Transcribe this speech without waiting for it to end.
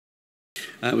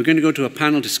We're going to go to a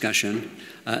panel discussion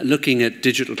looking at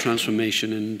digital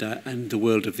transformation and the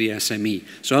world of the SME.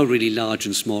 So how really large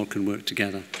and small can work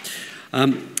together.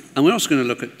 And we're also going to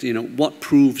look at, what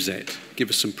proves it, give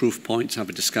us some proof points, have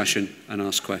a discussion, and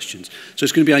ask questions. So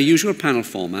it's going to be our usual panel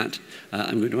format.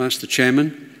 I'm going to ask the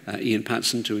chairman, Ian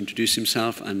Patson, to introduce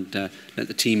himself and let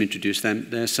the team introduce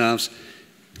themselves,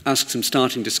 ask some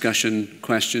starting discussion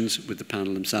questions with the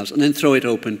panel themselves, and then throw it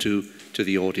open to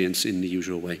the audience in the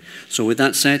usual way. So with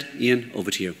that said, Ian,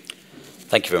 over to you.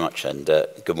 Thank you very much, and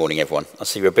good morning, everyone. I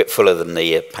see we're a bit fuller than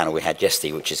the panel we had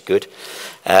yesterday, which is good.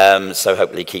 So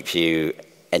hopefully keeps you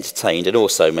entertained and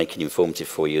also making it informative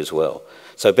for you as well.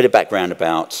 So a bit of background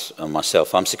about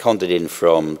myself. I'm seconded in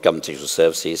from Government Digital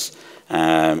Services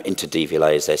into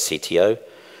DVLA as their CTO.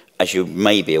 As you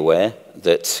may be aware,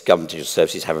 that Government Digital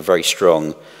Services have a very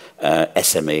strong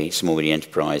SME, small medium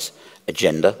enterprise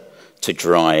agenda to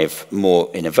drive more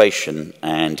innovation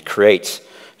and create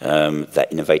that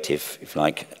innovative, if you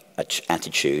like,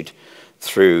 attitude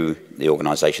through the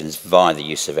organisations via the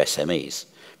use of SMEs.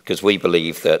 Because we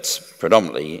believe that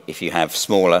predominantly, if you have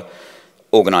smaller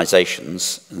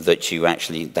organisations, that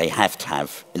they have to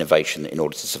have innovation in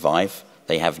order to survive.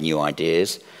 They have new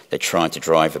ideas. They're trying to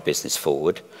drive a business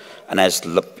forward. And as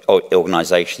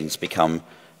organisations become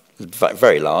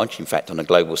very large, in fact, on a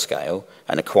global scale,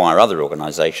 and acquire other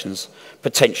organisations,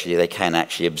 potentially they can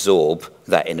actually absorb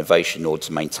that innovation in order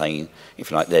to maintain, if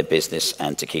you like, their business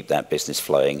and to keep that business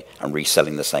flowing and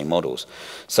reselling the same models.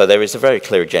 So there is a very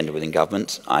clear agenda within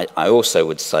government. I also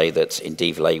would say that in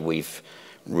DVLA we've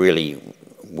really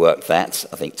worked that,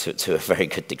 I think, to a very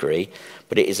good degree,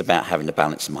 but it is about having the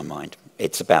balance in my mind.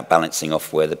 It's about balancing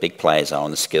off where the big players are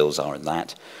and the skills are in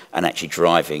that, and actually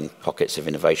driving pockets of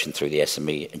innovation through the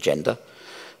SME agenda.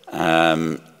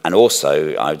 And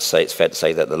also, I would say it's fair to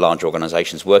say that the larger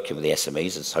organisations working with the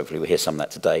SMEs, as hopefully we'll hear some of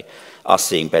that today, are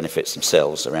seeing benefits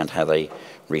themselves around how they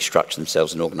restructure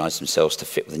themselves and organise themselves to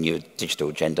fit with the new digital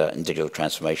agenda and digital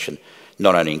transformation,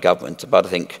 not only in government, but I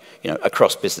think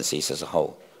across businesses as a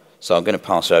whole. So I'm going to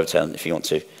pass over to Ellen if you want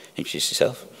to introduce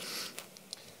yourself.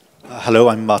 Hello,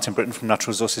 I'm Martin Britton from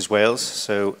Natural Resources Wales.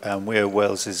 So we're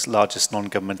Wales's largest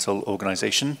non-governmental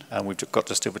organisation, and we've got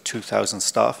just over 2,000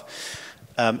 staff.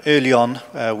 Early on,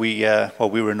 we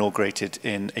were inaugurated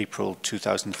in April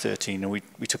 2013, and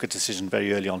we took a decision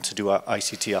very early on to do our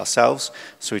ICT ourselves,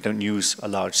 so we don't use a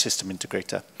large system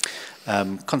integrator.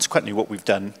 Consequently, what we've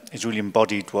done is really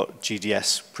embodied what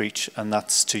GDS preach, and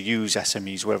that's to use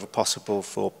SMEs wherever possible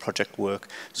for project work.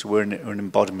 So we're an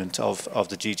embodiment of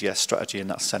the GDS strategy in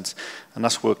that sense, and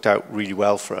that's worked out really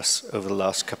well for us over the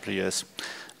last couple of years.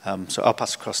 So I'll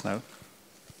pass across now.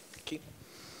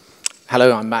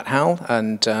 Hello, I'm Matt Howell,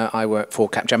 and I work for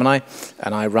Capgemini,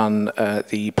 and I run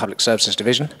the Public Services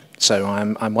Division. So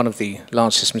I'm one of the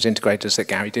large systems integrators that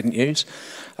Gary didn't use.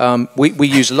 We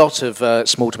use a lot of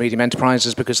small to medium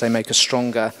enterprises because they make us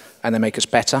stronger and they make us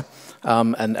better.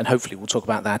 And hopefully we'll talk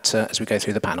about that as we go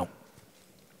through the panel.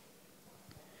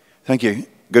 Thank you.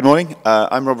 Good morning.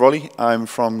 I'm Rob Rolly. I'm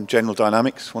from General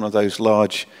Dynamics, one of those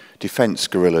large defence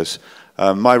gorillas.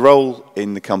 My role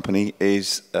in the company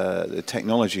is the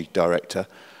technology director,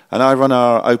 and I run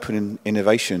our open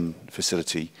innovation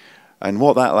facility. And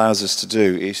what that allows us to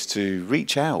do is to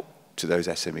reach out to those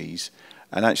SMEs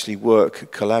and actually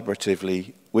work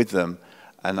collaboratively with them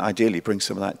and ideally bring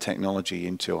some of that technology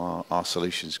into our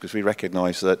solutions, because we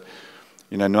recognise that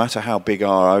no matter how big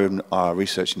our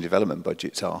research and development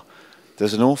budgets are,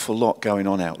 there's an awful lot going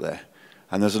on out there.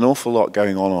 And there's an awful lot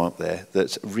going on out there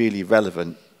that's really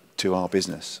relevant to our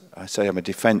business. I say I'm a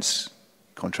defence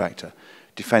contractor,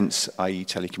 defence i.e.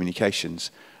 telecommunications,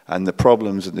 and the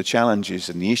problems and the challenges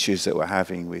and the issues that we're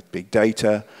having with big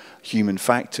data, human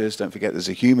factors, don't forget there's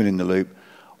a human in the loop,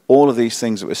 all of these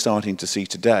things that we're starting to see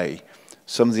today,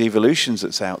 some of the evolutions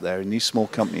that's out there in these small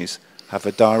companies have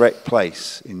a direct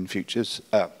place in futures,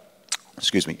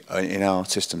 in our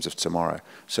systems of tomorrow.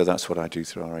 So that's what I do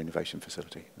through our innovation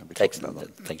facility.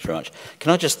 Excellent. Thanks very much.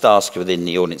 Can I just ask within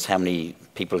the audience how many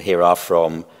people here are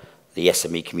from the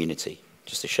SME community?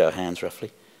 Just a show of hands,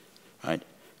 roughly. Right.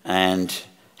 And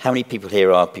how many people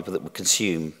here are people that would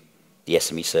consume the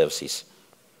SME services?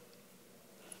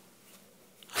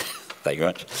 Thank you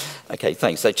very much. Okay,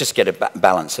 thanks. So just get a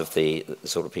balance of the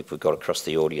sort of people we've got across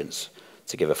the audience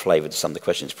to give a flavour to some of the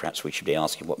questions perhaps we should be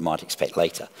asking what we might expect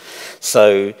later.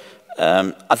 So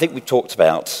I think we've talked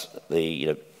about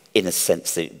in a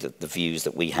sense, the views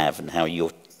that we have and how you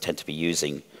tend to be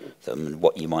using them and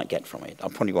what you might get from it. I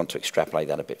probably want to extrapolate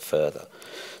that a bit further.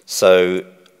 So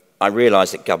I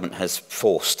realise that government has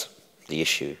forced the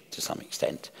issue to some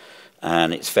extent,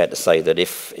 And it's fair to say that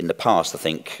if in the past, I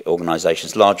think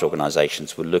organisations, large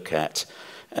organisations, would look at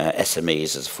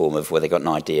SMEs as a form of where they got an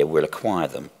idea, we'll acquire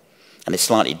them. And it's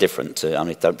slightly different.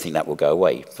 I don't think that will go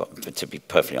away, but to be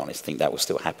perfectly honest, I think that will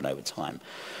still happen over time.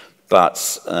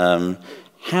 But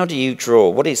how do you draw,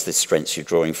 what is the strengths you're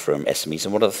drawing from SMEs,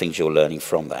 and what are the things you're learning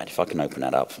from that? If I can open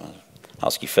that up. I'll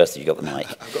ask you first if you've got the mic.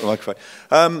 I've got the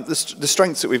microphone. The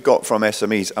strengths that we've got from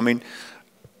SMEs, I mean,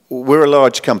 we're a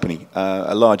large company,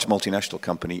 a large multinational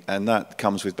company, and that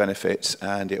comes with benefits,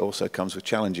 and it also comes with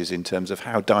challenges in terms of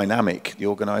how dynamic the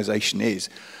organisation is.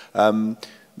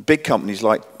 Big companies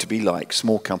like to be like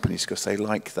small companies because they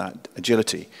like that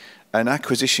agility. And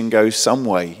acquisition goes some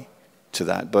way to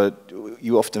that, but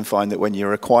you often find that when you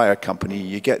acquire a company,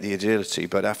 you get the agility,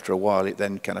 but after a while it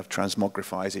then kind of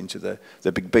transmogrifies into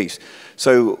the big beast.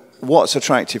 So what's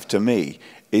attractive to me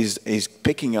is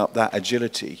picking up that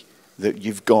agility that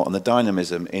you've got and the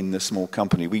dynamism in the small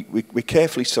company. We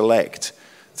carefully select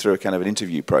through a kind of an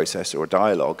interview process or a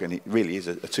dialogue, and it really is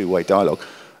a two-way dialogue,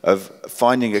 of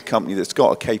finding a company that's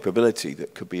got a capability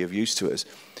that could be of use to us.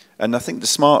 And I think the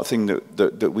smart thing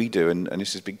that we do, and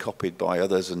this has been copied by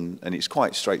others, and it's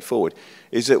quite straightforward,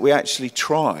 is that we actually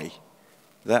try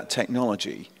that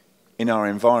technology in our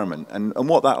environment. And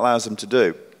what that allows them to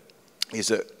do is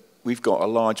that we've got a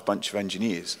large bunch of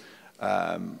engineers.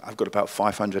 I've got about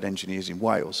 500 engineers in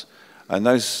Wales, and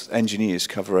those engineers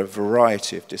cover a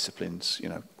variety of disciplines, you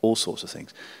know, all sorts of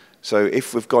things. So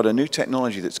if we've got a new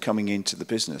technology that's coming into the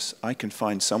business, I can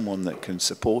find someone that can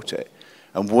support it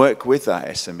and work with that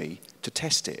SME to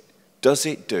test it. Does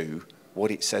it do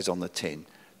what it says on the tin?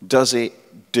 Does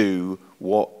it do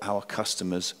what our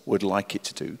customers would like it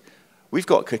to do? We've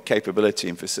got capability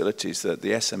and facilities that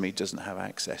the SME doesn't have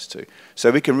access to.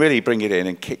 So we can really bring it in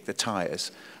and kick the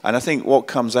tires. And I think what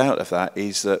comes out of that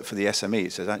is that for the SME,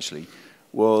 it says, actually,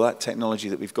 well, that technology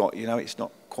that we've got, you know, it's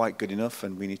not quite good enough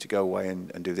and we need to go away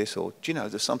and do this. Or, do you know,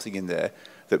 there's something in there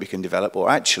that we can develop. Or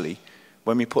actually,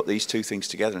 when we put these two things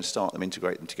together and start them,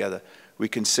 integrate them together, we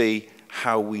can see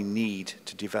how we need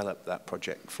to develop that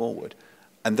project forward.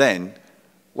 And then,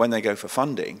 when they go for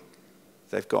funding,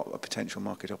 they've got a potential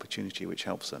market opportunity which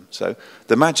helps them. So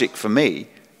the magic for me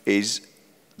is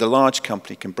the large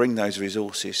company can bring those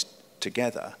resources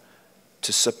together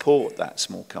to support that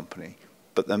small company.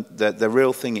 But the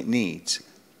real thing it needs,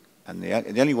 and the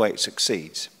only way it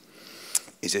succeeds,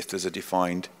 is if there's a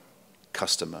defined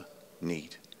customer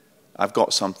need. I've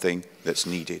got something that's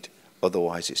needed.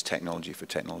 Otherwise, it's technology for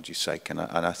technology's sake, and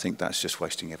I think that's just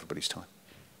wasting everybody's time.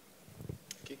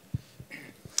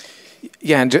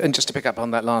 Yeah, and just to pick up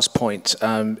on that last point,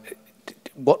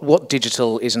 what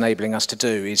digital is enabling us to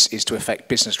do is to affect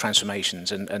business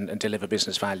transformations and deliver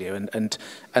business value,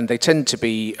 and they tend to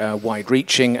be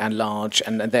wide-reaching and large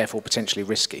and therefore potentially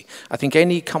risky. I think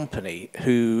any company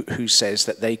who says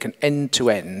that they can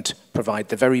end-to-end provide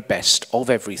the very best of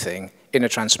everything in a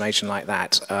transformation like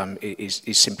that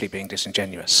is simply being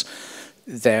disingenuous.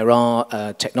 There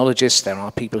are technologists, there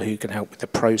are people who can help with the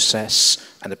process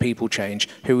and the people change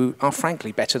who are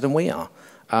frankly better than we are.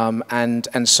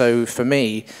 And so for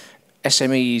me,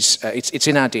 SMEs, it's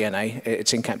in our DNA,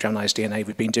 it's in Capgemini's DNA,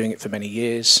 we've been doing it for many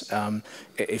years.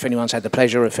 If anyone's had the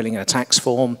pleasure of filling in a tax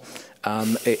form,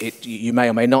 you may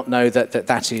or may not know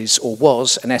that is or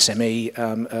was an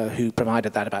SME who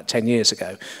provided that about 10 years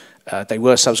ago. They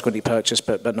were subsequently purchased,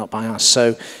 but not by us.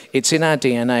 So it's in our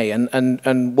DNA,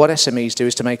 and what SMEs do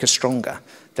is to make us stronger.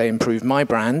 They improve my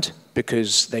brand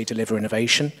because they deliver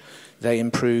innovation. They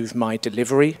improve my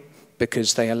delivery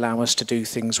because they allow us to do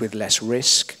things with less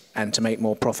risk and to make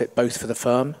more profit, both for the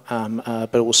firm,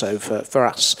 but also for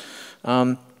us.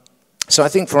 So I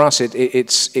think for us,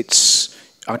 it's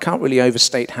I can't really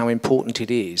overstate how important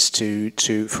it is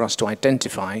for us to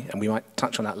identify, and we might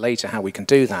touch on that later, how we can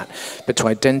do that, but to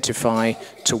identify,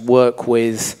 to work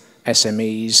with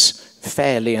SMEs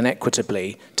fairly and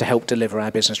equitably to help deliver our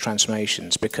business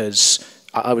transformations, because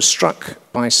I was struck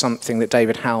by something that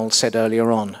David Howell said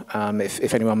earlier on,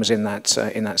 if anyone was in that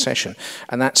session,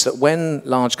 and that's that when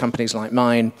large companies like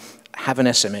mine have an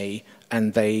SME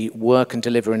and they work and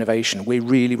deliver innovation, we're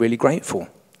really, really grateful.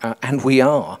 And we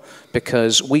are,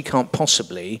 because we can't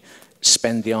possibly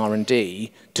spend the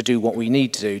R&D to do what we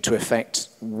need to do to affect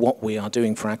what we are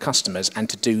doing for our customers and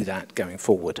to do that going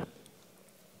forward.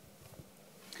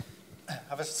 I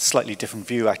have a slightly different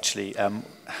view, actually.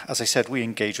 As I said, we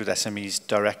engage with SMEs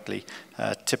directly,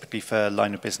 typically for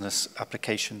line of business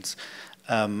applications.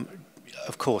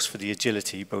 Of course, for the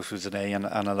agility, both with an A and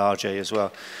a large A as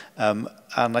well. And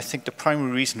I think the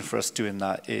primary reason for us doing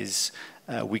that is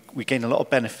we gain a lot of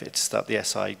benefits that the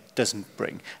SI doesn't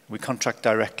bring. We contract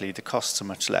directly, the costs are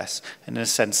much less. And in a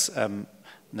sense,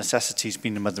 necessity's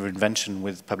been the mother of invention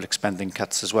with public spending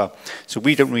cuts as well. So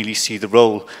we don't really see the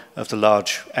role of the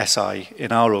large SI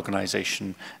in our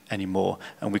organisation anymore,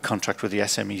 and we contract with the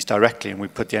SMEs directly, and we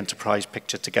put the enterprise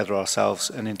picture together ourselves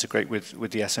and integrate with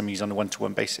the SMEs on a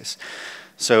one-to-one basis.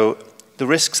 So the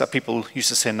risks that people used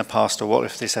to say in the past are, what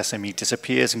if this SME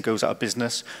disappears and goes out of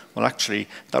business? Well, actually,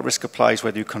 that risk applies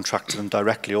whether you contract to them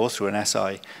directly or through an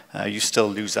SI. You still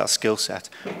lose that skill set.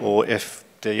 Or if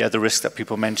the other risk that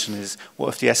people mention is, what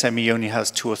if the SME only has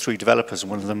 2 or 3 developers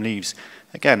and one of them leaves?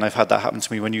 Again, I've had that happen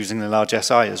to me when using the large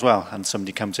SI as well, and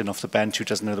somebody comes in off the bench who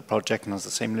doesn't know the project and has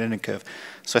the same learning curve.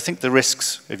 So I think the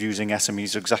risks of using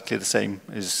SMEs are exactly the same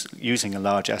as using a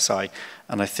large SI,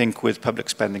 and I think with public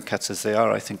spending cuts as they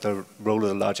are, I think the role of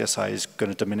the large SI is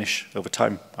going to diminish over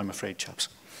time, I'm afraid, chaps.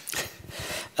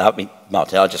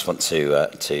 Martin, I just want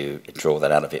to draw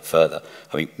that out a bit further.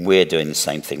 I mean, we're doing the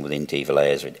same thing within Diva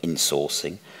Layers in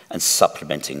insourcing and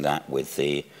supplementing that with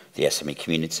the SME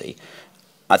community.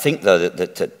 I think, though,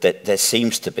 that there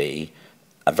seems to be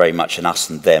a very much an us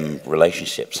and them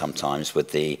relationship sometimes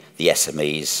with the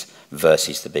SMEs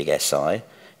versus the big SI.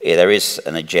 There is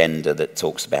an agenda that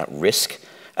talks about risk,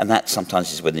 and that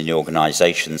sometimes is within the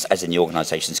organisations, as in the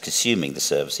organisations consuming the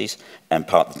services, and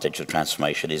part of the digital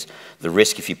transformation is the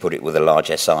risk if you put it with a large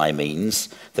SI means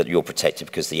that you're protected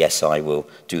because the SI will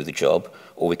do the job,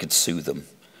 or we could sue them.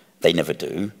 They never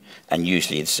do, and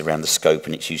usually it's around the scope,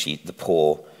 and it's usually the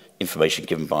poor information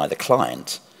given by the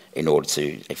client in order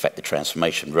to effect the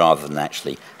transformation, rather than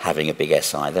actually having a big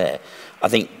SI there. I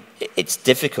think it's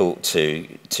difficult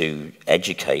to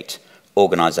educate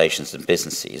organisations and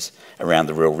businesses around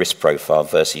the real risk profile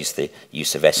versus the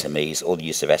use of SMEs or the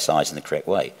use of SIs in the correct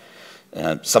way.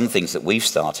 Some things that we've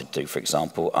started to do, for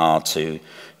example, are to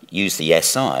use the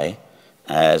SI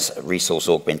as resource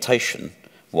augmentation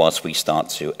whilst we start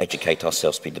to educate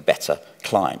ourselves to be the better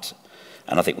client.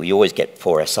 And I think we always get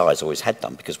poor SIs, always had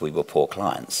done, because we were poor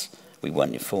clients. We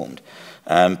weren't informed.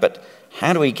 But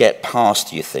how do we get past,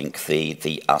 do you think,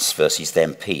 the us versus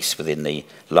them piece within the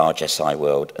large SI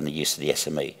world and the use of the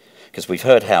SME? Because we've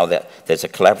heard how there's a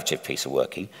collaborative piece of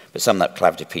working, but some of that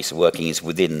collaborative piece of working is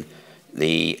within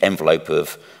the envelope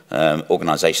of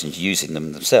organisations using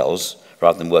them themselves,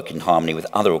 rather than working in harmony with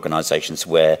other organisations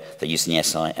where they're using the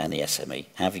SI and the SME.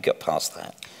 How have you got past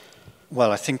that?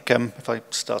 Well, I think if I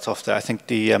start off there, I think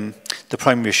the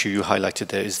primary issue you highlighted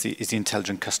there is the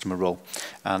intelligent customer role,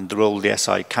 and the role the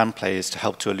SI can play is to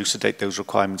help to elucidate those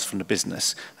requirements from the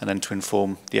business, and then to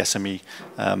inform the SME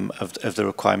of the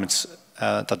requirements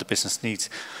that the business needs.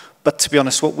 But to be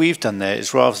honest, what we've done there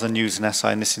is, rather than use an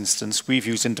SI in this instance, we've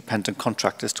used independent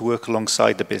contractors to work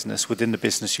alongside the business within the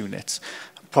business units.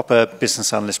 Proper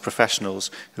business analyst professionals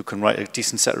who can write a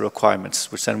decent set of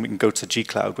requirements, which then we can go to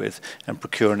G-Cloud with and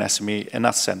procure an SME in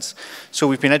that sense. So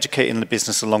we've been educating the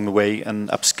business along the way and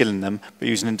upskilling them, but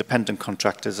using independent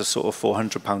contractors at sort of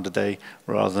 £400 a day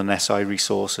rather than SI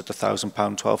resource at £1,000,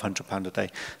 £1,200 a day.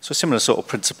 So a similar sort of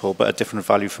principle, but a different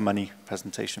value for money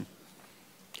presentation.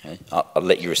 Okay. I'll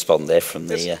let you respond there from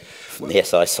the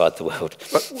SI side of the world.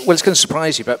 Well, it's going to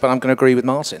surprise you, but I'm going to agree with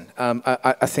Martin.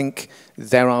 I think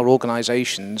there are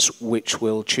organisations which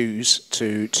will choose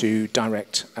to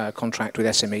direct contract with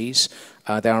SMEs.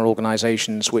 There are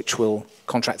organisations which will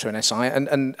contract through an SI,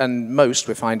 and most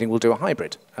we're finding will do a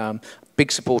hybrid.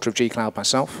 Big supporter of G-Cloud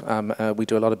myself. We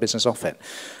do a lot of business off it.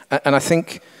 And I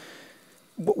think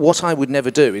what I would never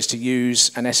do is to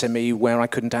use an SME where I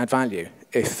couldn't add value.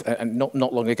 And not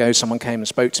long ago, someone came and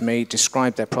spoke to me,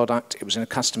 described their product. It was in a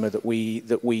customer that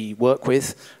we work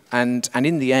with, and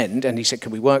in the end, and he said,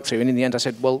 "Can we work through?" And in the end, I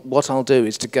said, "Well, what I'll do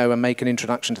is to go and make an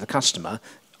introduction to the customer.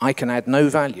 I can add no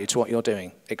value to what you're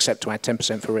doing except to add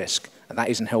 10% for risk, and that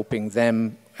isn't helping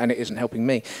them, and it isn't helping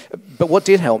me." But what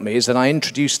did help me is that I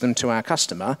introduced them to our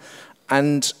customer.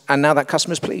 And now that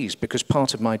customer's pleased, because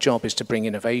part of my job is to bring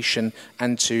innovation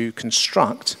and to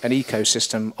construct an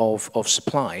ecosystem of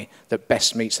supply that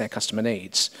best meets their customer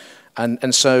needs.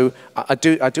 And so I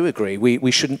do agree,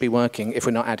 we shouldn't be working if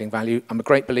we're not adding value. I'm a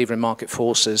great believer in market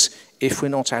forces. If we're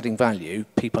not adding value,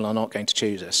 people are not going to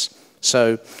choose us.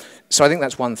 So I think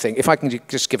that's one thing. If I can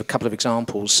just give a couple of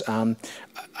examples,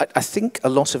 I think a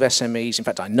lot of SMEs, in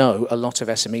fact I know a lot of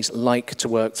SMEs like to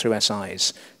work through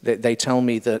SIs. They tell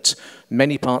me that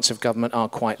many parts of government are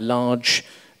quite large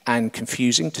and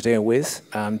confusing to deal with.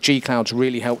 G-Cloud's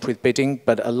really helped with bidding,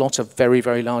 but a lot of very,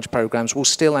 very large programs will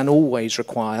still and always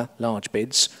require large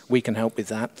bids. We can help with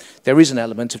that. There is an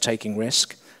element of taking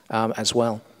risk as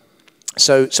well.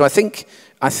 So I think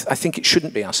I think it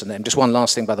shouldn't be us and them. Just one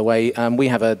last thing, by the way. We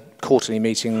have a quarterly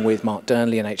meeting with Mark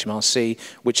Durnley and HMRC,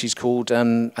 which is called,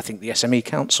 I think, the SME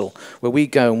Council, where we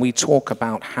go and we talk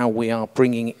about how we are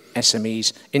bringing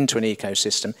SMEs into an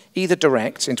ecosystem, either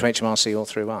direct into HMRC or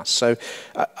through us. So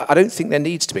I don't think there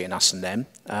needs to be an us and them.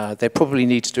 There probably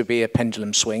needs to be a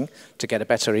pendulum swing to get a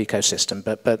better ecosystem.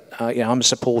 But you know, I'm a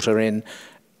supporter in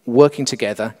working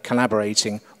together,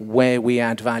 collaborating, where we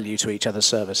add value to each other's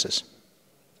services.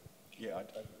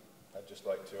 I'd just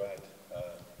like to add,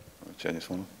 turn this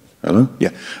one on. Hello? Yeah,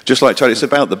 just like to add, it's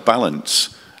about the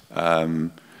balance.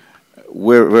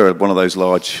 We're one of those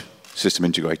large system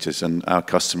integrators, and our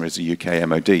customer is the UK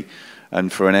MOD.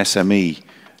 And for an SME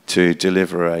to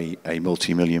deliver a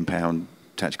multi-million-pound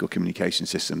tactical communication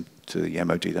system to the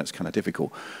MOD, that's kind of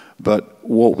difficult. But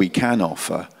what we can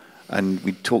offer, and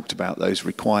we talked about those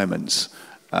requirements,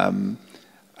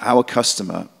 our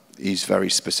customer is very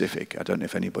specific. I don't know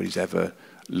if anybody's ever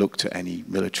looked at any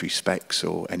military specs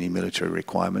or any military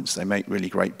requirements. They make really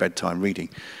great bedtime reading,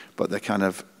 but they're kind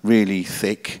of really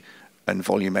thick and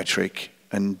volumetric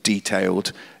and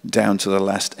detailed down to the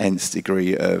last nth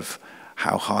degree of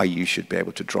how high you should be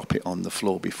able to drop it on the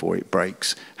floor before it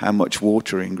breaks, how much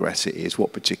water ingress it is,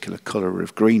 what particular color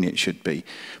of green it should be.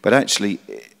 But actually,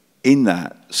 in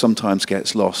that, sometimes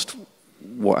gets lost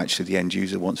what actually the end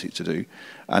user wants it to do.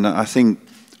 And I think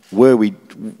where we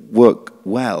work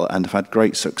well and have had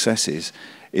great successes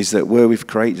is that where we've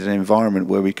created an environment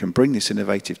where we can bring this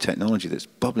innovative technology that's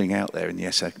bubbling out there in the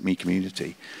SME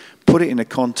community, put it in a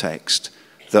context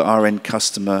that our end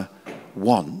customer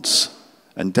wants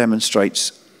and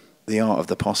demonstrates the art of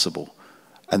the possible.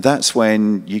 And that's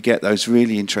when you get those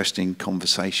really interesting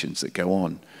conversations that go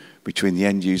on between the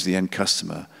end user, the end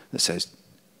customer, that says,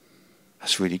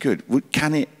 that's really good.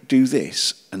 Can it do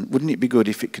this? And wouldn't it be good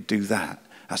if it could do that?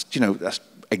 That's, you know, that's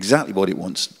exactly what we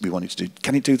want it to do.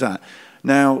 Can it do that?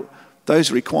 Now,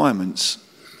 those requirements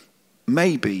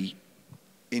may be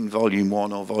in volume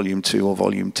 1 or volume 2 or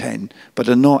volume 10, but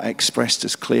are not expressed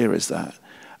as clear as that.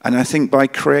 And I think by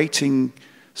creating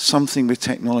something with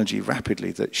technology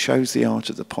rapidly that shows the art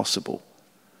of the possible,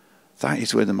 that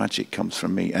is where the magic comes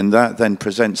from me. And that then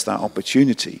presents that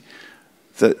opportunity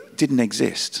that didn't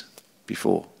exist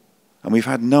before. And we've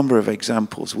had a number of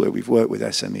examples where we've worked with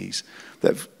SMEs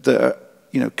that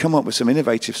you know, come up with some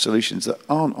innovative solutions that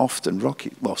aren't often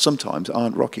sometimes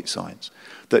aren't rocket science,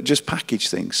 that just package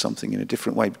things something in a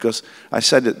different way. Because I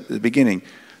said at the beginning,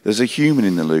 there's a human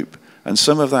in the loop, and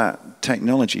some of that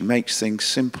technology makes things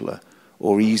simpler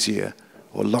or easier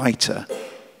or lighter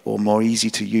or more easy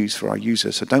to use for our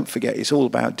users. So don't forget, it's all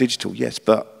about digital, yes,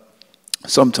 but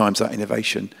sometimes that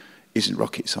innovation isn't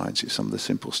rocket science. It's some of the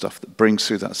simple stuff that brings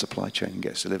through that supply chain and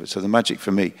gets delivered. So the magic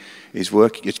for me is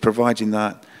working, it's providing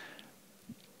that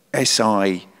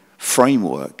SI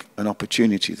framework, an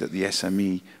opportunity that the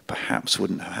SME perhaps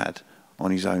wouldn't have had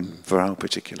on his own for our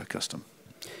particular custom.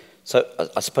 So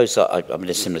I suppose I'm in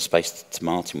a similar space to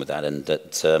Martin with that, and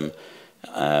that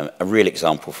a real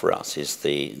example for us is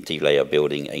the DVLA are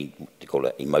building they call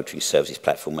it a motoring services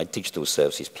platform, a digital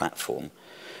services platform,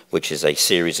 which is a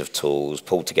series of tools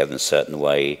pulled together in a certain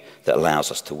way that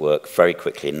allows us to work very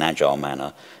quickly in an agile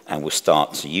manner, and we'll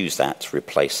start to use that to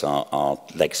replace our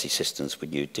legacy systems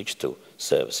with new digital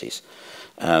services.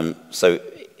 So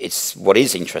what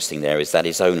is interesting there is that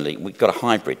we've got a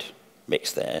hybrid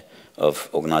mix there of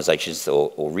organisations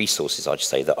or resources, I should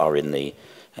say, that are in the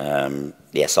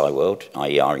SI world,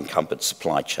 i.e. our incumbent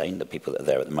supply chain, the people that are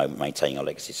there at the moment maintaining our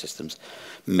legacy systems,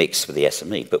 mixed with the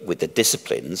SME, but with the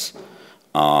disciplines,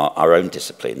 our own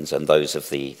disciplines and those of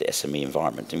the SME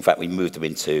environment. In fact, we moved them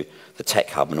into the tech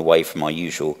hub and away from our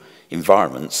usual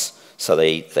environments, so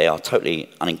they are totally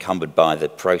unencumbered by the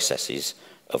processes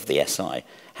of the SI.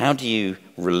 How do you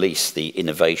release the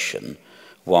innovation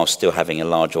while still having a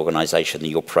large organisation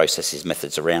and your processes,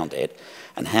 methods around it?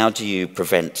 And how do you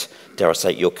prevent, dare I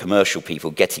say, your commercial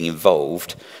people getting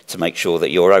involved to make sure that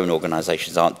your own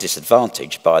organisations aren't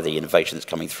disadvantaged by the innovation that's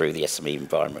coming through the SME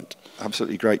environment?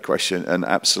 Absolutely great question, and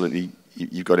absolutely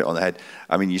you've got it on the head.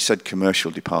 I mean, you said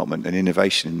commercial department and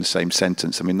innovation in the same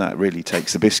sentence. I mean, that really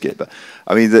takes the biscuit. But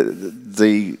I mean,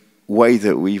 the way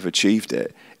that we've achieved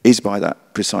it is by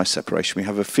that precise separation. We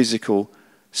have a physical,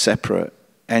 separate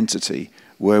entity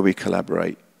where we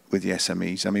collaborate with the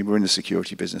SMEs. I mean, we're in the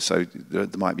security business, so there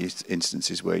might be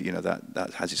instances where, you know,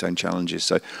 that has its own challenges.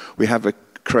 So we have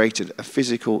created a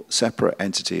physical, separate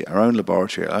entity, our own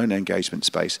laboratory, our own engagement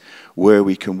space, where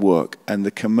we can work. And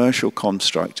the commercial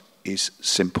construct is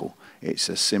simple. It's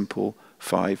a simple,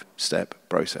 5-step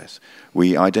process.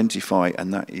 We identify,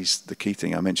 and that is the key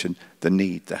thing I mentioned, the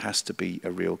need. There has to be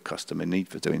a real customer need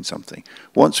for doing something.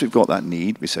 Once we've got that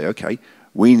need, we say, okay,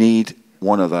 we need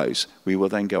one of those. We will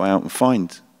then go out and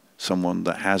find someone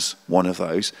that has one of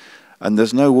those. And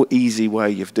there's no easy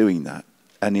way of doing that.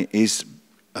 And it is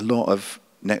a lot of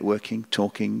networking,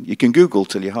 talking. You can Google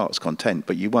till your heart's content,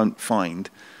 but you won't find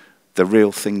the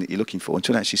real thing that you're looking for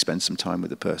until you actually spend some time with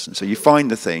the person. So you find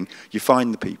the thing, you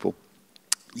find the people,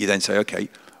 you then say, okay,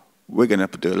 we're going to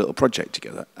do a little project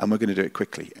together, and we're going to do it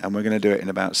quickly, and we're going to do it in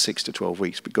about 6 to 12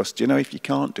 weeks, because, do you know, if you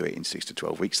can't do it in 6 to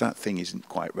 12 weeks, that thing isn't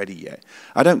quite ready yet.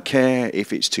 I don't care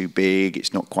if it's too big,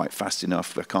 it's not quite fast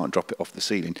enough, I can't drop it off the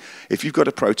ceiling. If you've got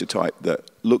a prototype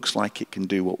that looks like it can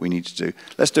do what we need to do,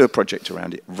 let's do a project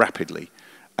around it rapidly,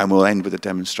 and we'll end with a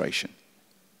demonstration.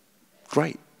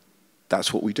 Great.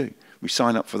 That's what we do. We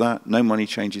sign up for that, no money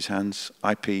changes hands,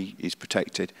 IP is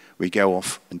protected, we go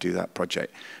off and do that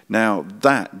project. Now,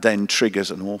 that then triggers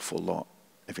an awful lot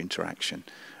of interaction.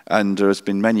 And there has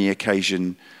been many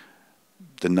occasions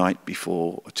the night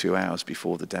before, or 2 hours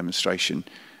before the demonstration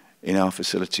in our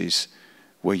facilities,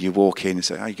 where you walk in and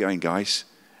say, how are you going, guys?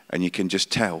 And you can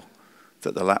just tell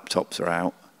that the laptops are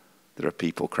out, there are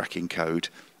people cracking code,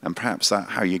 and perhaps that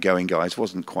how you're going, guys,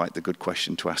 wasn't quite the good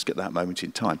question to ask at that moment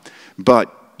in time.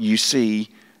 But you see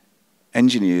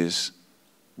engineers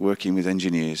working with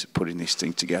engineers putting this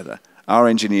thing together. Our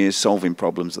engineers solving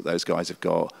problems that those guys have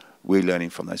got, we're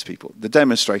learning from those people. The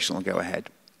demonstration will go ahead.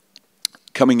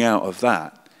 Coming out of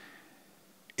that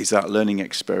is that learning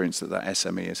experience that that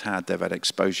SME has had. They've had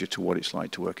exposure to what it's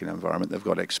like to work in an environment. They've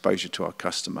got exposure to our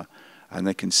customer, and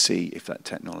they can see if that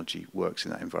technology works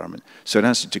in that environment. So in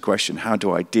answer to your question, how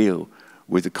do I deal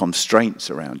with the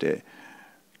constraints around it?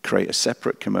 Create a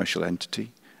separate commercial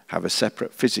entity, have a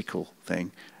separate physical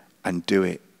thing, and do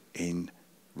it in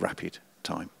rapid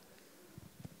time.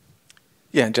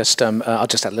 Yeah, just I'll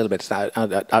just add a little bit to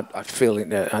that. I feel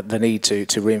the need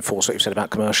to reinforce what you said about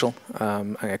commercial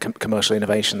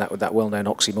innovation, that well-known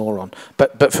oxymoron.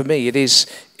 But for me, it is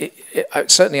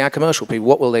certainly our commercial people.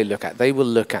 What will they look at? They will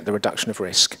look at the reduction of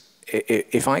risk.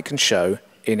 If I can show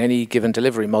in any given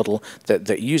delivery model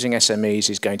that using SMEs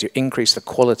is going to increase the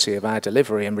quality of our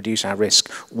delivery and reduce our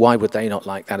risk, why would they not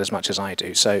like that as much as I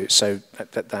do? So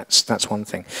that's one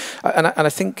thing. And I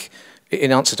think,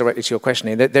 in answer directly to your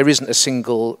question, there isn't a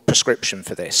single prescription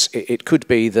for this. It could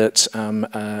be that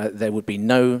there would be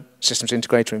no systems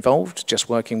integrator involved, just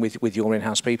working with your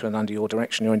in-house people and under your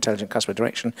direction, your intelligent customer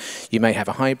direction. You may have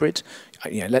a hybrid.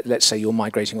 Let's say you're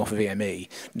migrating off of VME.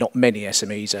 Not many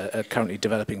SMEs are currently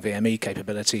developing VME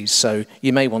capabilities, so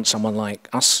you may want someone like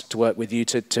us to work with you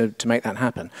to make that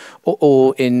happen.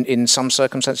 Or in some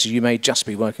circumstances, you may just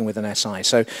be working with an SI.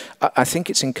 So I think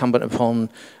it's incumbent upon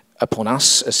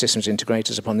us as systems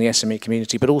integrators, upon the SME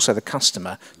community, but also the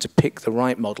customer to pick the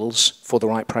right models for the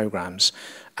right programs.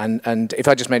 And if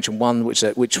I just mention one,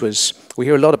 which was, we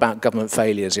hear a lot about government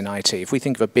failures in IT. If we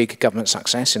think of a big government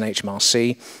success in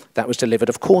HMRC, that was delivered,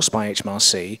 of course, by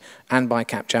HMRC and by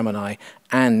Capgemini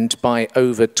and by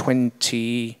over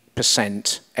 20%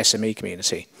 SME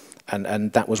community.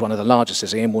 And that was one of the largest,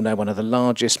 as Ian will know, one of the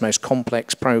largest, most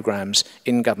complex programs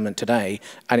in government today,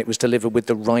 and it was delivered with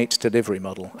the right delivery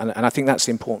model. And I think that's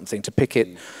the important thing, to pick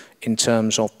it in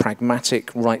terms of pragmatic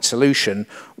right solution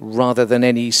rather than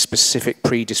any specific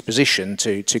predisposition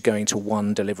to going to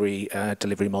one delivery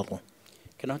model.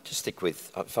 Can I just stick with,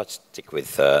 if I stick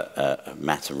with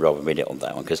Matt and Rob a minute on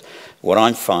that one, because what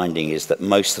I'm finding is that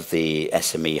most of the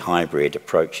SME hybrid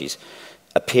approaches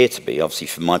appear to be, obviously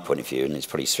from my point of view, and it's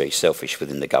probably very selfish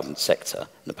within the government sector,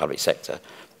 the public sector,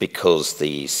 because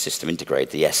the system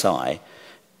integrator, the SI,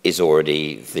 is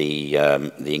already the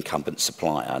incumbent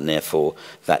supplier, and therefore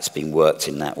that's been worked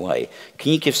in that way.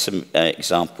 Can you give some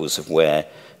examples of where,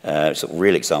 sort of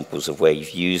real examples of where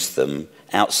you've used them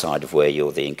outside of where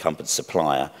you're the incumbent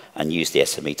supplier and used the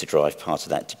SME to drive part of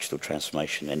that digital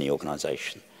transformation in the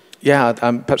organisation? Yeah,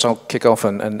 perhaps I'll kick off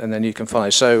and then you can follow.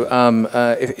 So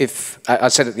if I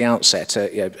said at the outset,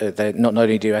 they not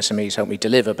only do SMEs help me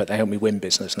deliver, but they help me win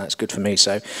business, and that's good for me.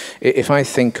 So if I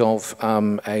think of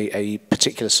a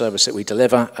particular service that we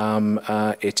deliver,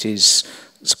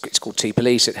 it's called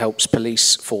T-Police. It helps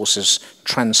police forces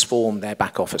transform their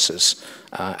back offices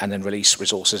and then release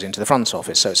resources into the front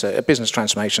office. So it's a business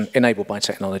transformation enabled by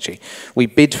technology. We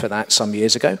bid for that some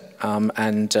years ago,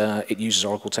 and it uses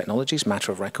Oracle technologies,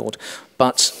 matter of record,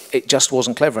 but it just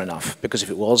wasn't clever enough, because if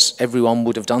it was, everyone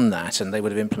would have done that and they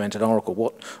would have implemented Oracle.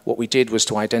 What we did was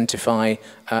to identify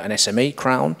an SME,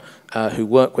 Crown, who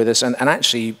worked with us and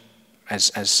actually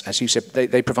as you said,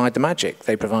 they provide the magic.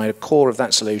 They provide a core of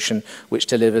that solution which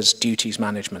delivers duties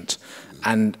management.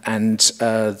 And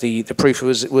the proof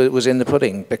was in the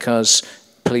pudding, because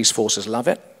police forces love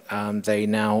it. They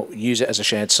now use it as a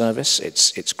shared service.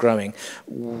 It's growing.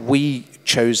 We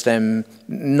chose them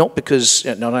not because,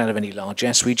 not out of any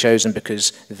largesse, we chose them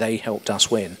because they helped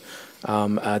us win.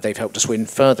 They've helped us win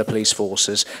further police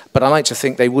forces, but I like to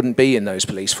think they wouldn't be in those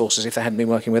police forces if they hadn't been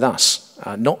working with us.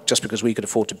 Not just because we could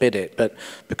afford to bid it, but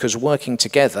because working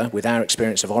together with our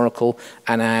experience of Oracle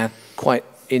and our quite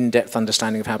in-depth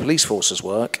understanding of how police forces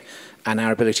work and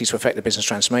our ability to affect the business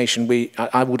transformation,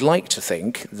 I would like to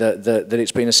think that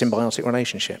it's been a symbiotic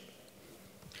relationship.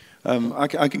 I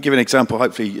can give an example.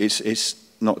 Hopefully it's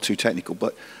not too technical,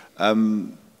 but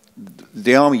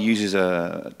the Army uses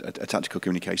a tactical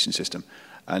communication system,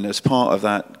 and as part of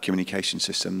that communication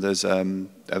system, there's a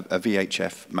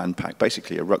VHF man pack,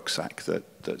 basically a rucksack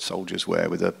that soldiers wear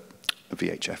with a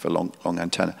VHF, a long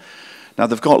antenna. Now,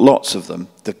 they've got lots of them.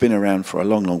 They've been around for a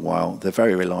long, long while. They're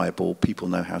very reliable. People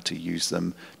know how to use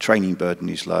them. Training burden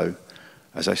is low.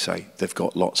 As I say, they've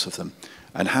got lots of them.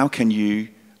 And how can you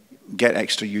get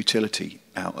extra utility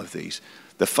out of these?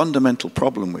 The fundamental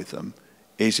problem with them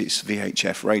is it's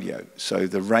VHF radio, so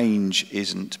the range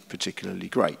isn't particularly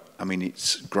great. I mean,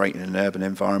 it's great in an urban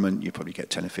environment. You probably get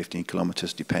 10 or 15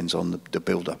 kilometers, depends on the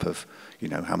build-up of, you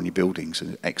know, how many buildings,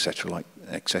 and et cetera,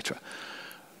 et cetera.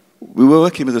 We were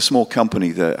working with a small company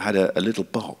that had a little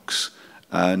box,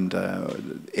 and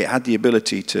it had the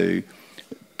ability to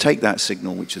take that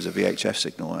signal, which is a VHF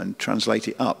signal, and translate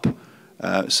it up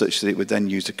such that it would then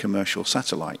use a commercial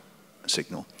satellite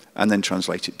signal and then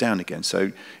translate it down again.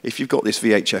 So if you've got this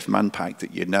VHF man pack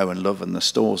that you know and love and the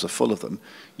stores are full of them,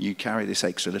 you carry this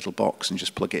extra little box and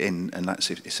just plug it in, and that's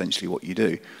essentially what you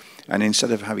do. And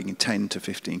instead of having 10 to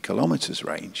 15 kilometers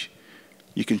range,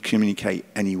 you can communicate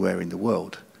anywhere in the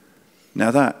world.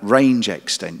 Now that range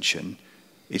extension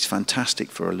is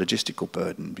fantastic for a logistical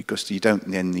burden, because you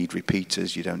don't then need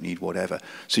repeaters, you don't need whatever.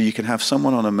 So you can have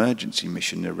someone on an emergency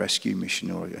mission, a rescue mission,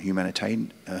 or a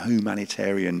humanitarian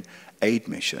aid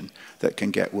mission that can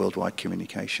get worldwide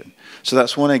communication. So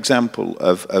that's one example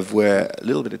of where a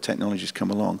little bit of technology has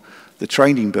come along. The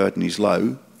training burden is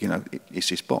low, you know, it's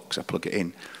this box, I plug it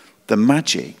in. The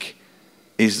magic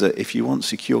is that if you want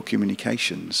secure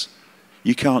communications,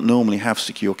 you can't normally have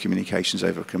secure communications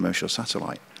over a commercial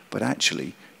satellite, but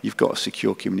actually you've got a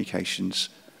secure communications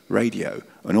radio,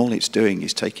 and all it's doing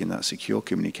is taking that secure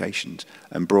communications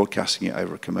and broadcasting it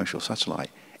over a commercial satellite.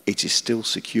 It is still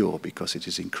secure because it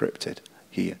is encrypted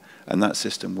here, and that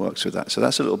system works with that. So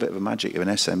that's a little bit of a magic of an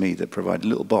SME that provides a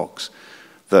little box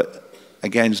that,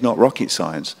 again, is not rocket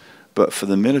science, but for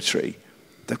the military,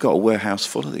 they've got a warehouse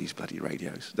full of these bloody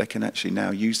radios. They can actually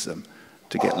now use them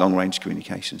to get long-range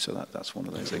communication, so that's one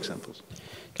of those examples.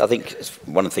 I think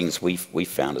one of the things we've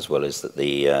found as well is that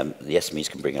the SMEs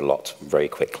can bring a lot very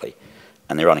quickly,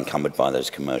 and they're unencumbered by those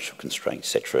commercial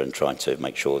constraints, etc., and trying to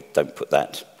make sure don't put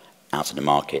that out in the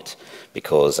market,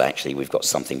 because actually we've got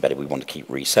something better we want to keep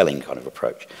reselling kind of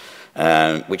approach,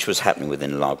 which was happening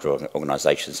within larger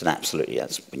organisations, and absolutely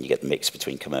that's when you get the mix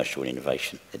between commercial and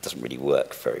innovation. It doesn't really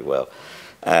work very well.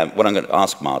 What I'm going to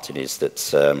ask Martin is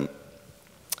that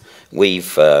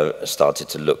we've started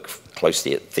to look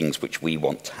closely at things which we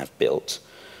want to have built.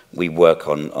 We work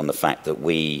on the fact that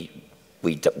we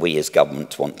as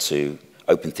government want to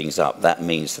open things up. That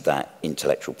means that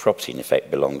intellectual property in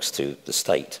effect belongs to the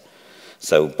state.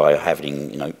 So by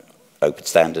having, you know, open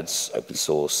standards, open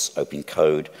source, open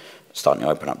code, starting to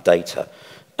open up data,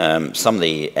 some of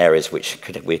the areas which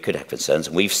we could have concerns,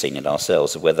 and we've seen it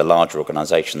ourselves, of where the larger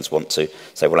organisations want to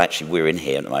say, well, actually, we're in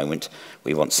here at the moment,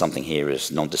 we want something here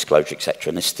as non-disclosure, etc.,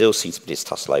 and there still seems to be this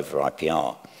tussle over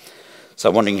IPR. So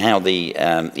I'm wondering how the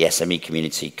SME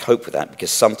community cope with that, because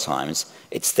sometimes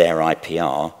it's their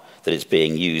IPR that is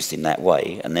being used in that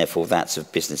way, and therefore that's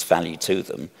of business value to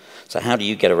them. So how do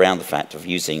you get around the fact of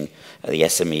using the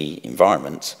SME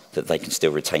environment that they can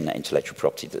still retain that intellectual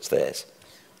property that's theirs?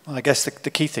 Well, I guess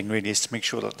the key thing really is to make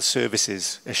sure that the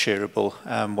services are shareable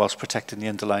whilst protecting the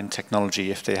underlying technology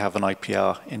if they have an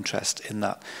IPR interest in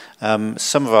that.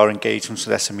 Some of our engagements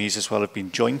with SMEs as well have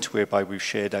been joint, whereby we've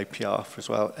shared IPR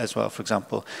as well, for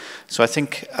example. So I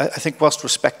think whilst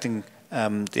respecting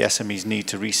the SMEs need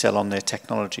to resell on their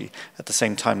technology, at the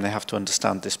same time they have to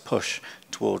understand this push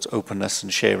towards openness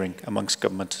and sharing amongst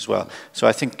government as well. So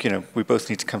I think, you know, we both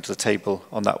need to come to the table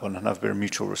on that one and have a bit of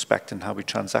mutual respect in how we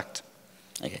transact.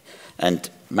 Okay. And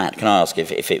Matt, can I ask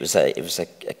if it was a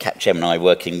Capgemini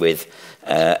working with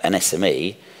an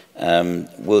SME,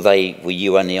 Will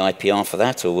you own the IPR for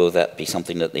that, or will that be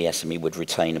something that the SME would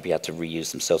retain and be able to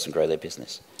reuse themselves and grow their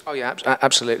business? Oh yeah,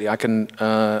 absolutely. I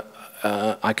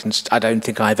don't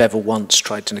think I've ever once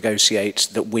tried to negotiate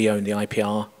that we own the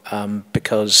IPR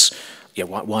because, yeah,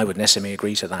 why would an SME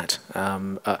agree to that?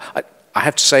 I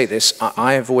have to say this,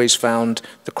 I have always found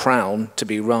the Crown to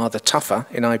be rather tougher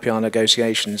in IPR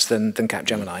negotiations than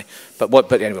Capgemini.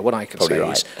 But anyway, what I can say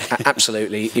is,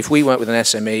 absolutely, if we work with an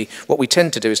SME, what we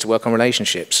tend to do is to work on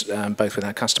relationships, both with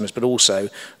our customers, but also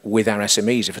with our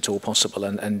SMEs, if at all possible.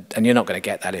 And you're not going to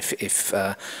get that if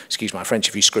excuse my French,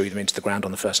 if you screw them into the ground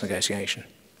on the first negotiation.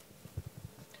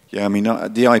 Yeah, I mean,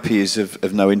 the IP is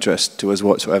of no interest to us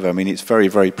whatsoever. I mean, it's very,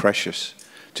 very precious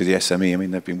to the SME. I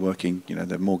mean, they've been working, you know,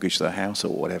 they've mortgaged their house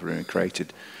or whatever and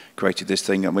created this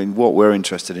thing. I mean, what we're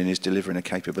interested in is delivering a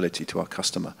capability to our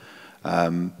customer.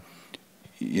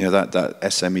 You know, that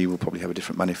SME will probably have a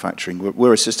different manufacturing.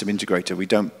 We're a system integrator. We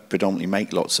don't predominantly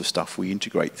make lots of stuff. We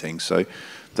integrate things. So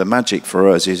the magic for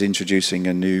us is introducing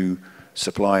a new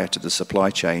supplier to the supply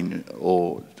chain,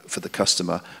 or for the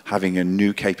customer, having a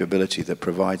new capability that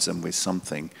provides them with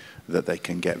something that they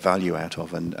can get value out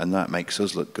of, and that makes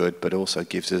us look good, but also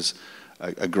gives us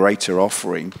a greater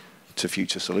offering to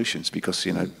future solutions, because,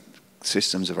 you know,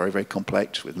 systems are very, very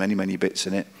complex with many, many bits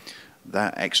in it.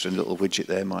 That extra little widget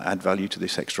there might add value to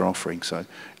this extra offering. So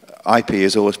IP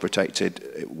is always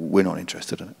protected. We're not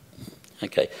interested in it.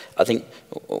 Okay, I think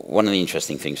one of the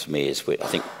interesting things for me is I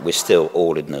think we're still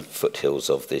all in the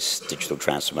foothills of this digital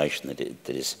transformation that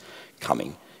is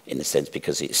coming, in a sense,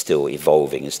 because it's still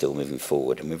evolving and still moving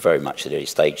forward, and we're very much at early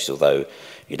stages. Although,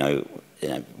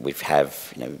 we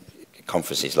have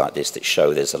conferences like this that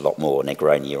show there's a lot more, and they're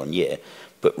growing year on year,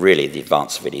 but really the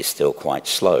advance of it is still quite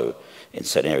slow in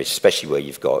certain areas, especially where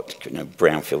you've got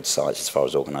brownfield sites as far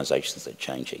as organisations that are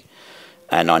changing.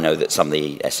 And I know that some of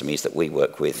the SMEs that we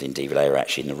work with in DVLA are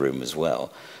actually in the room as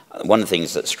well. One of the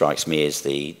things that strikes me is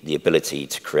the ability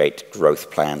to create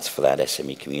growth plans for that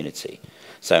SME community.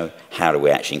 So how do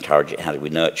we actually encourage it? How do we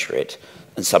nurture it?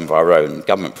 And some of our own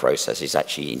government processes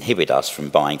actually inhibit us from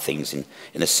buying things in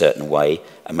a certain way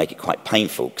and make it quite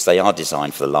painful, because they are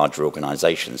designed for the larger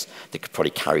organisations that could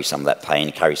probably carry some of that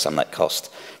pain, carry some of that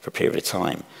cost for a period of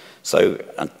time. So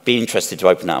I'd be interested to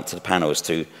open up to the panel as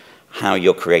to how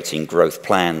you're creating growth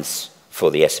plans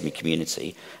for the SME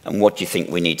community, and what do you think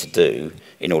we need to do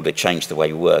in order to change the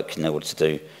way we work, in order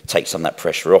to take some of that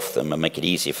pressure off them and make it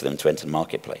easier for them to enter the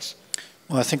marketplace?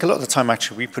 Well, I think a lot of the time,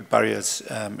 actually, we put barriers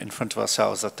in front of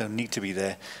ourselves that don't need to be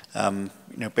there,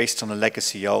 based on a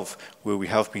legacy of where we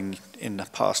have been in the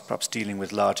past, perhaps dealing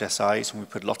with large SIs, and we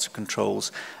put lots of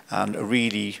controls and a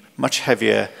really much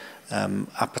heavier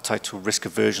appetite to risk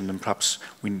aversion than perhaps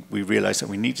we realised that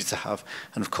we needed to have.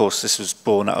 And of course, this was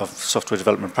born out of software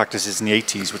development practices in the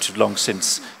 80s, which have long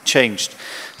since changed.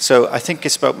 So I think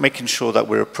it's about making sure that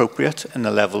we're appropriate in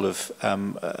the level of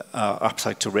our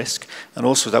appetite to risk, and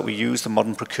also that we use the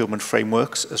modern procurement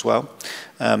frameworks as well.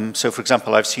 So for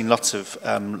example, I've seen lots of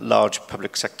large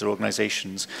public sector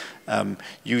organisations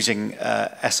using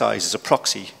SIs as a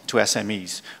proxy to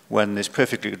SMEs, when there's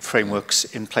perfectly good frameworks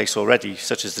in place already,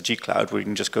 such as the G-Cloud, where you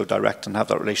can just go direct and have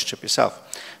that relationship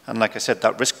yourself. And like I said,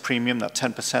 that risk premium, that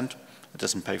 10%, it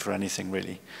doesn't pay for anything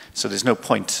really. So there's no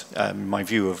point, in my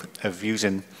view, of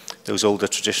using those older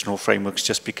traditional frameworks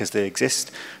just because they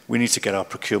exist. We need to get our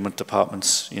procurement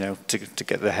departments, to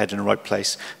get their head in the right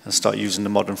place and start using the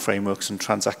modern frameworks and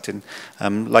transacting,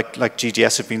 like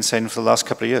GDS have been saying for the last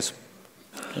couple of years.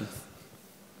 Okay.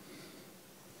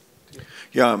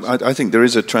 Yeah, I think there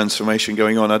is a transformation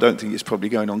going on. I don't think it's probably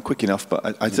going on quick enough,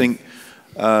 but I think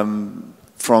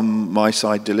from my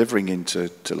side, delivering into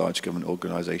large government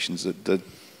organisations, that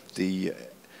the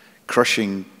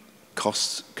crushing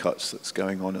cost cuts that's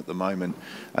going on at the moment,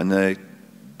 and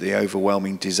the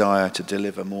overwhelming desire to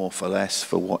deliver more for less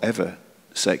for whatever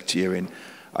sector you're in,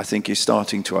 I think is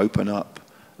starting to open up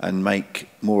and make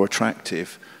more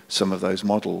attractive some of those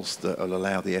models that will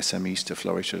allow the SMEs to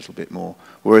flourish a little bit more.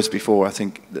 Whereas before, I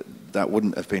think that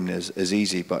wouldn't have been as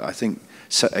easy. But I think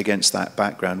against that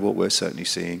background, what we're certainly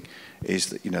seeing is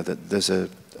that, that there's a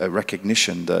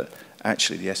recognition that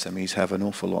actually the SMEs have an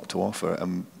awful lot to offer,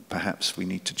 and perhaps we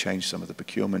need to change some of the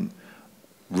procurement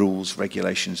rules,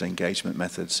 regulations, engagement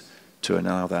methods to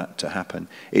allow that to happen.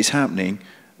 It's happening.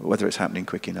 Whether it's happening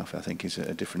quick enough, I think, is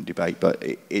a different debate, but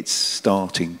it's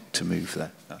starting to move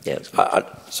there. Yeah,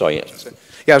 sorry.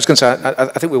 Yeah, I was going to say, I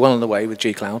think we're well on the way with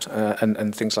G-Cloud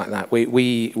and things like that.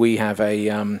 We have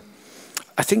a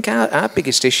I think our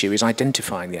biggest issue is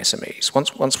identifying the SMEs.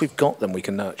 Once we've got them, we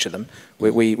can nurture them.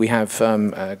 We have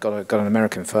got an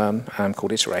American firm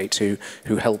called Iterate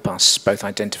who help us both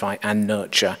identify and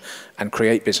nurture and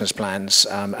create business plans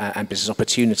and business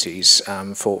opportunities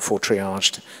for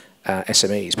triaged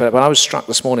SMEs. But I was struck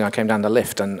this morning, I came down the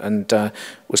lift and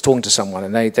was talking to someone,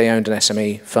 and they owned an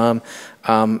SME firm,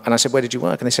 and I said, where did you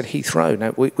work? And they said, Heathrow.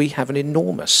 Now, we have an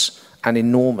enormous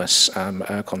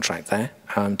contract there,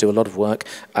 do a lot of work,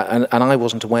 and I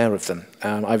wasn't aware of them.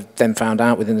 I've then found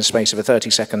out within the space of a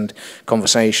 30-second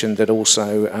conversation that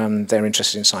also they're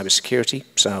interested in cybersecurity,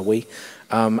 so are we,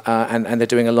 and they're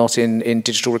doing a lot in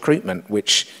digital recruitment,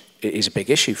 which is a big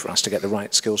issue for us to get the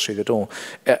right skills through the door.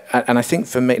 And I think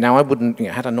for me, now I wouldn't,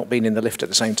 had I not been in the lift at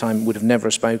the same time, would have never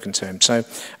have spoken to him. So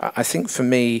I think for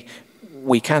me,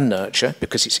 we can nurture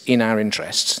because it's in our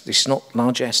interests. This is not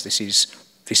largesse, this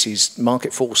is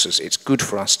market forces. It's good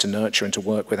for us to nurture and to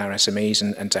work with our SMEs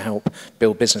and to help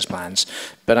build business plans.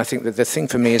 But I think that the thing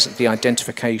for me is the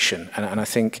identification. And I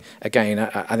think, again,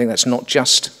 I think that's not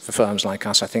just for firms like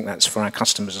us. I think that's for our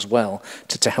customers as well,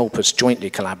 to help us jointly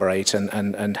collaborate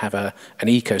and have an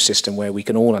ecosystem where we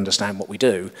can all understand what we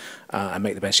do and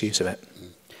make the best use of it.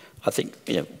 I think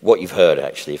what you've heard,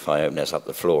 actually, if I open this up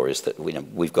the floor, is that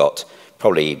we've got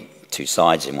probably two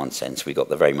sides in one sense. We've got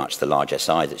very much the large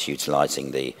SI that's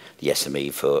utilising the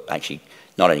SME for actually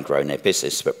not only growing their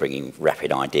business, but bringing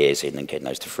rapid ideas in and getting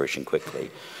those to fruition quickly,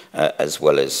 as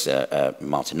well as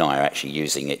Martin and I are actually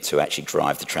using it to actually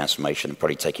drive the transformation and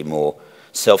probably taking more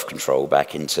self-control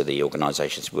back into the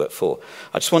organisations we work for.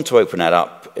 I just want to open that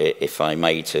up, if I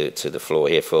may, to the floor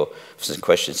here for some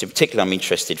questions. In particular, I'm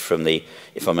interested from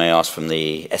if I may ask, from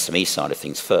the SME side of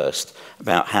things first,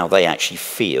 about how they actually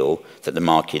feel that the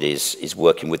market is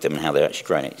working with them and how they're actually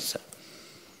growing it.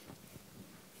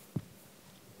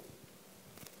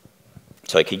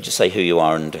 So can you just say who you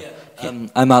are? And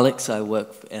I'm Alex. I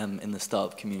work in the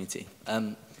startup community.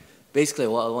 Basically,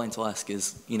 what I wanted to ask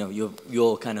is,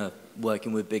 you're kind of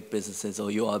working with big businesses, or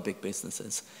you are big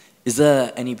businesses. Is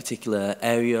there any particular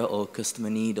area or customer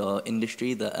need or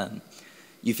industry that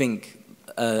you think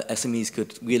SMEs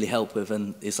could really help with,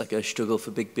 and it's like a struggle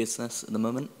for big business at the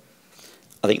moment?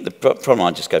 I think the problem,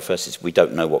 I'll just go first, is we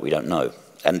don't know what we don't know.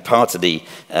 And part of the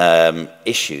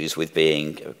issues with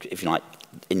being, if you like,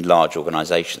 in large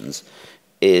organisations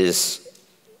is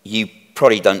you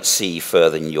probably don't see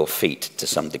further than your feet to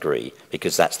some degree,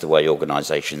 because that's the way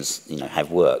organisations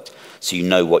have worked. So you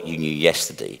know what you knew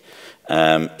yesterday.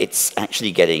 It's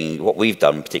actually getting, what we've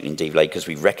done, particularly in DVLA, because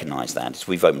we've recognised that, is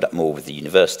we've opened up more with the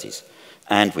universities.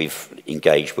 And we've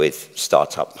engaged with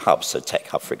startup hubs, so Tech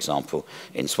Hub, for example,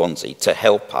 in Swansea, to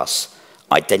help us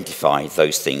identify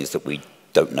those things that we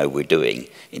don't know we're doing,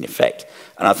 in effect.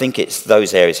 And I think it's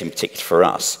those areas in particular for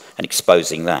us, and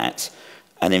exposing that,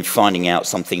 and then finding out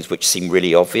some things which seem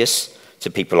really obvious to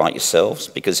people like yourselves,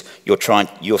 because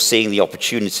you're seeing the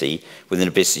opportunity within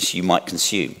a business you might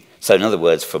consume. So in other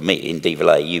words, for me, in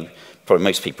DVLA, probably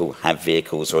most people have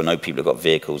vehicles, or know people who've got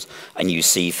vehicles, and you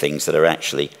see things that are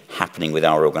actually happening with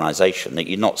our organisation that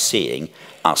you're not seeing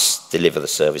us deliver the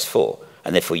service for,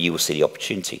 and therefore you will see the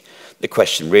opportunity. The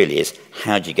question really is,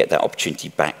 how do you get that opportunity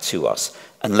back to us,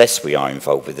 unless we are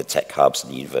involved with the tech hubs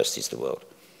and the universities of the world?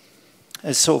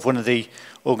 As sort of one of the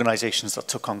organisations that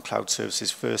took on cloud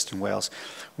services first in Wales,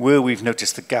 where we've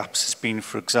noticed the gaps has been,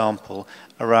 for example,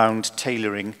 around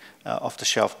tailoring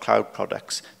off-the-shelf cloud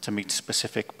products to meet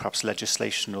specific, perhaps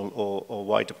legislation or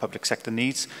wider public sector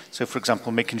needs. So, for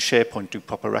example, making SharePoint do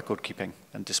proper record keeping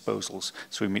and disposals,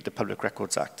 so we meet the Public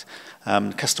Records Act.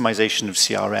 Customization of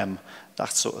CRM,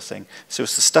 that sort of thing. So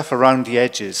it's the stuff around the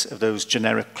edges of those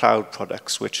generic cloud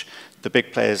products, which the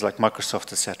big players like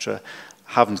Microsoft, etc.,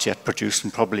 haven't yet produced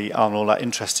and probably aren't all that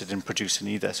interested in producing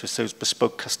either. So it's those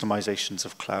bespoke customizations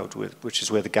of cloud, which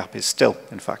is where the gap is still,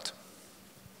 in fact.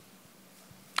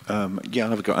 Yeah, I'll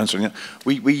have a go at answering that.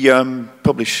 We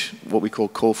publish what we call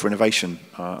Call for Innovation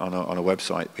on a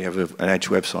website. We have an Edge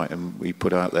website, and we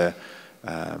put out there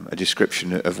a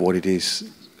description of what it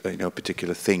is, a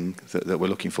particular thing that we're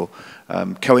looking for.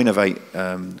 Co-Innovate,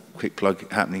 quick plug,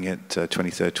 happening at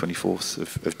 23rd,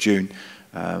 24th of June.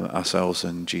 Ourselves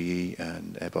and GE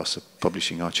and Airbus are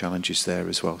publishing our challenges there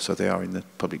as well. So they are in the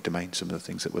public domain, some of the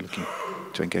things that we're looking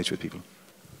to engage with people.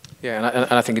 Yeah,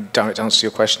 and I think in direct answer to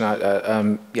your question,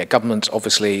 yeah, government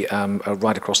obviously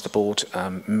right across the board,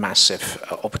 massive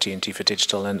opportunity for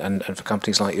digital and for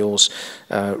companies like yours.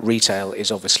 Retail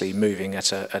is obviously moving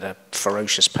at a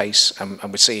ferocious pace, and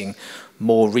we're seeing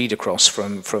more read across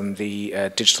from the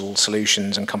digital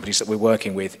solutions and companies that we're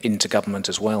working with into government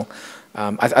as well.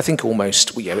 I think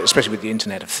almost, especially with the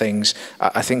Internet of Things,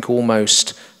 I think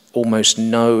almost almost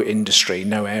no industry,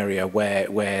 no area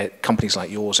where companies like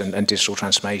yours and digital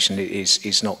transformation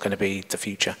is not going to be the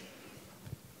future.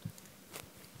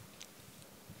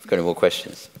 Got any more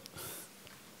questions?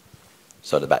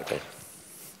 So at the back there.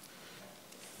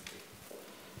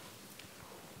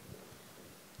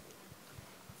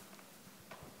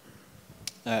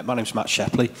 My name's Matt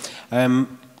Shepley.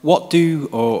 What do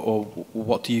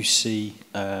you see?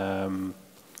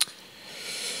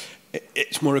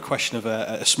 It's more a question of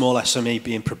a small SME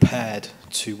being prepared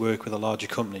to work with a larger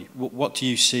company. What do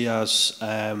you see as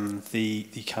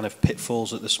the kind of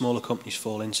pitfalls that the smaller companies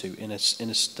fall into in a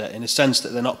sense that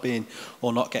they're not being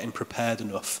or not getting prepared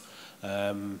enough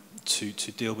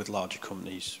to deal with larger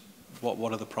companies?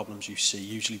 What are the problems you see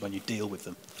usually when you deal with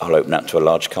them? I'll open up to a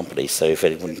large company, so if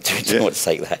anyone do want to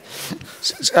take that.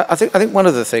 I think one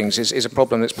of the things is a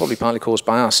problem that's probably partly caused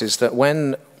by us, is that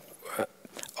when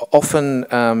often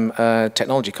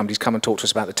technology companies come and talk to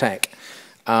us about the tech,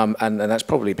 and that's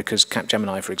probably because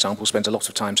Capgemini, for example, spends a lot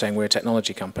of time saying we're a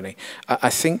technology company.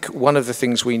 I think one of the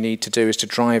things we need to do is to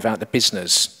drive out the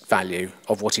business value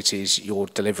of what it is you're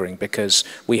delivering, because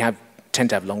we tend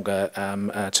to have longer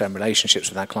term relationships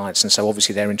with our clients, and so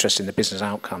obviously they're interested in the business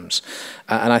outcomes.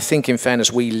 And I think, in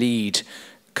fairness, we lead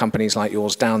companies like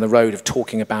yours down the road of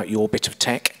talking about your bit of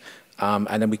tech,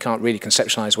 and then we can't really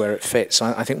conceptualize where it fits.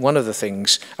 So I think one of the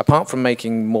things, apart from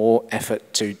making more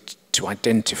effort to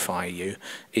identify you,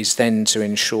 is then to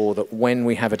ensure that when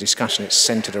we have a discussion, it's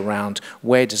centered around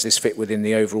where does this fit within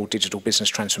the overall digital business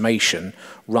transformation,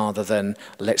 rather than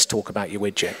let's talk about your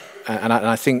widget. And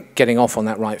I think getting off on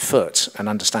that right foot and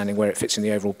understanding where it fits in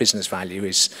the overall business value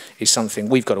is something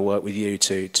we've got to work with you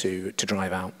to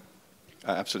drive out.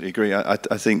 I absolutely agree. I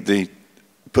think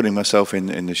putting myself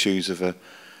in the shoes of an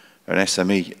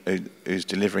SME who's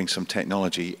delivering some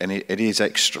technology, and it is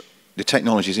extra. The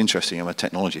technology is interesting, I'm a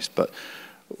technologist, but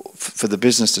for the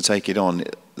business to take it on,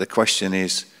 the question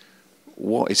is,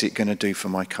 what is it going to do for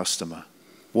my customer?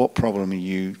 What problem are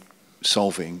you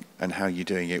solving, and how are you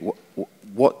doing it?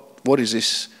 What is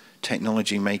this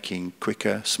technology making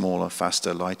quicker, smaller,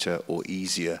 faster, lighter, or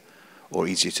easier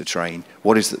to train?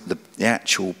 What is the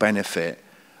actual benefit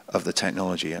of the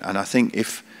technology? And I think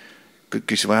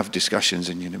because we have discussions,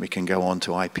 and we can go on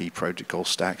to IP protocol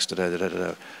stacks,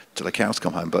 till the cows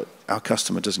come home, but our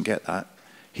customer doesn't get that.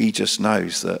 He just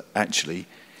knows that actually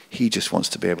he just wants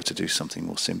to be able to do something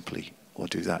more simply, or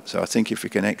do that. So I think if we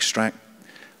can extract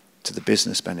to the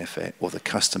business benefit or the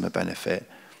customer benefit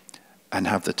and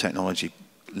have the technology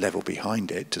level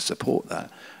behind it to support that,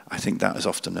 I think that is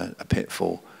often a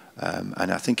pitfall.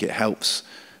 And I think it helps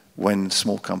when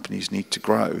small companies need to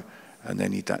grow and they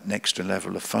need that extra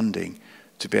level of funding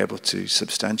to be able to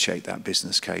substantiate that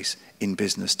business case in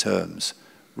business terms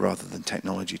rather than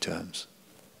technology terms.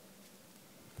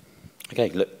 Okay,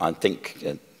 look, I think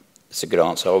it's a good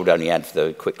answer. I would only add,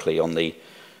 though, quickly on the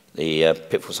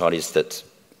pitfall side, is that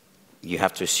you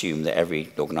have to assume that every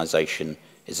organisation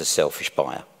is a selfish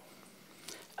buyer.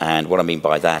 And what I mean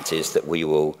by that is that we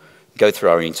will go through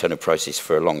our internal process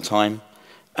for a long time,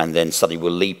 and then suddenly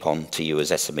we'll leap on to you as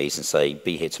SMEs and say,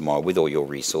 be here tomorrow with all your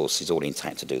resources, all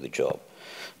intact to do the job.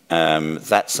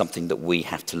 That's something that we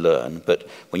have to learn. But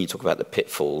when you talk about the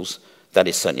pitfalls, that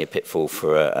is certainly a pitfall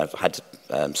for, I've had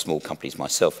small companies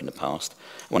myself in the past.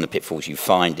 One of the pitfalls you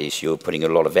find is you're putting a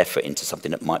lot of effort into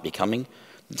something that might be coming,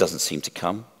 that doesn't seem to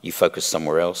come. You focus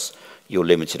somewhere else, you're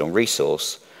limited on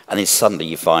resource, and then suddenly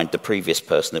you find the previous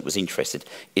person that was interested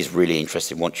is really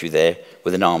interested, wants you there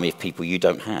with an army of people you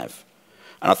don't have.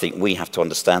 And I think we have to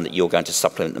understand that you're going to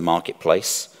supplement the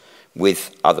marketplace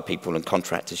with other people and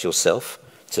contractors yourself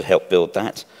to help build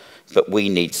that. But we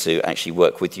need to actually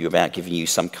work with you about giving you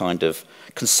some kind of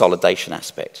consolidation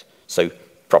aspect. So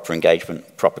proper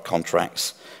engagement, proper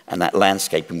contracts, and that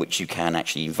landscape in which you can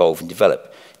actually evolve and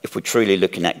develop. If we're truly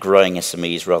looking at growing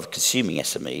SMEs rather than consuming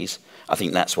SMEs, I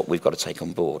think that's what we've got to take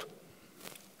on board.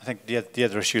 I think the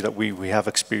other issue that we have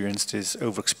experienced is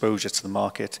overexposure to the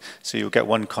market. So you'll get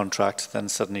one contract, then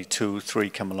suddenly 2,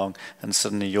 3 come along, and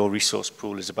suddenly your resource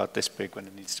pool is about this big when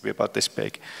it needs to be about this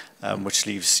big, which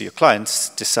leaves your clients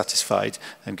dissatisfied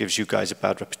and gives you guys a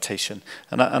bad reputation.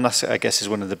 And that's, I guess, is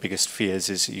one of the biggest fears,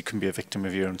 is you can be a victim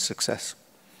of your own success.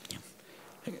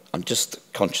 I'm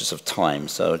just conscious of time,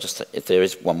 so if there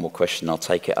is one more question, I'll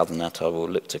take it. Other than that, I will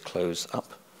look to close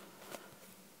up.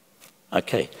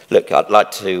 Okay. Look, I'd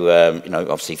like to,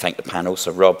 obviously thank the panel.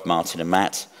 So Rob, Martin, and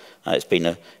Matt. It's been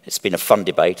a fun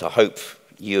debate. I hope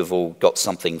you have all got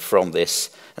something from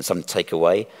this and something to take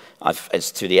away.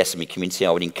 As to the SME community,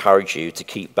 I would encourage you to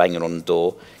keep banging on the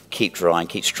door, keep trying,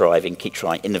 keep striving, keep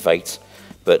trying, innovate,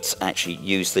 but actually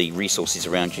use the resources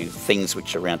around you, things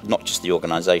which are around not just the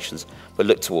organisations, but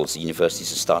look towards the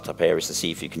universities and startup areas to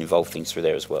see if you can involve things through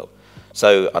there as well.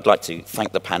 So I'd like to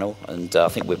thank the panel, and I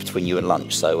think we're between you and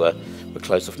lunch, so we're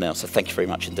closed off now. So thank you very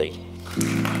much indeed.